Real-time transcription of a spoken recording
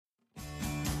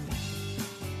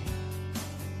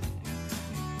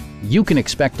You can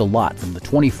expect a lot from the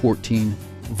 2014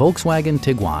 Volkswagen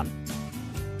Tiguan.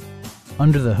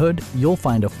 Under the hood, you'll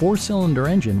find a 4-cylinder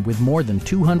engine with more than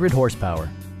 200 horsepower,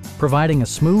 providing a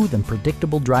smooth and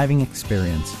predictable driving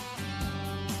experience.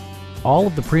 All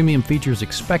of the premium features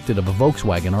expected of a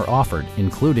Volkswagen are offered,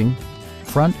 including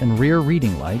front and rear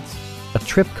reading lights, a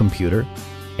trip computer,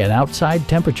 an outside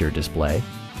temperature display,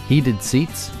 heated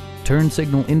seats, turn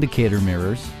signal indicator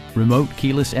mirrors, remote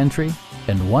keyless entry,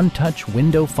 and one-touch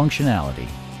window functionality.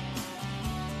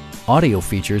 Audio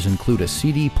features include a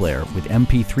CD player with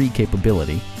MP3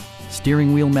 capability,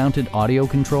 steering wheel mounted audio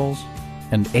controls,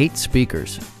 and 8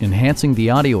 speakers, enhancing the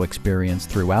audio experience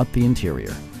throughout the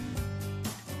interior.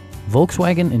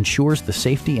 Volkswagen ensures the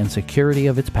safety and security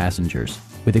of its passengers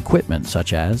with equipment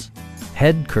such as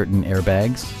head curtain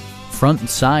airbags, front and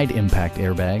side impact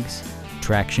airbags,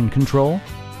 traction control,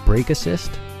 brake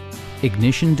assist,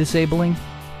 ignition disabling,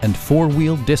 and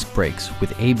 4-wheel disc brakes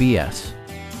with ABS.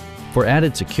 For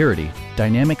added security,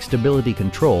 dynamic stability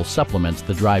control supplements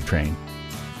the drivetrain.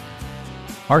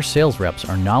 Our sales reps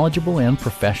are knowledgeable and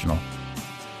professional.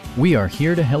 We are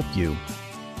here to help you.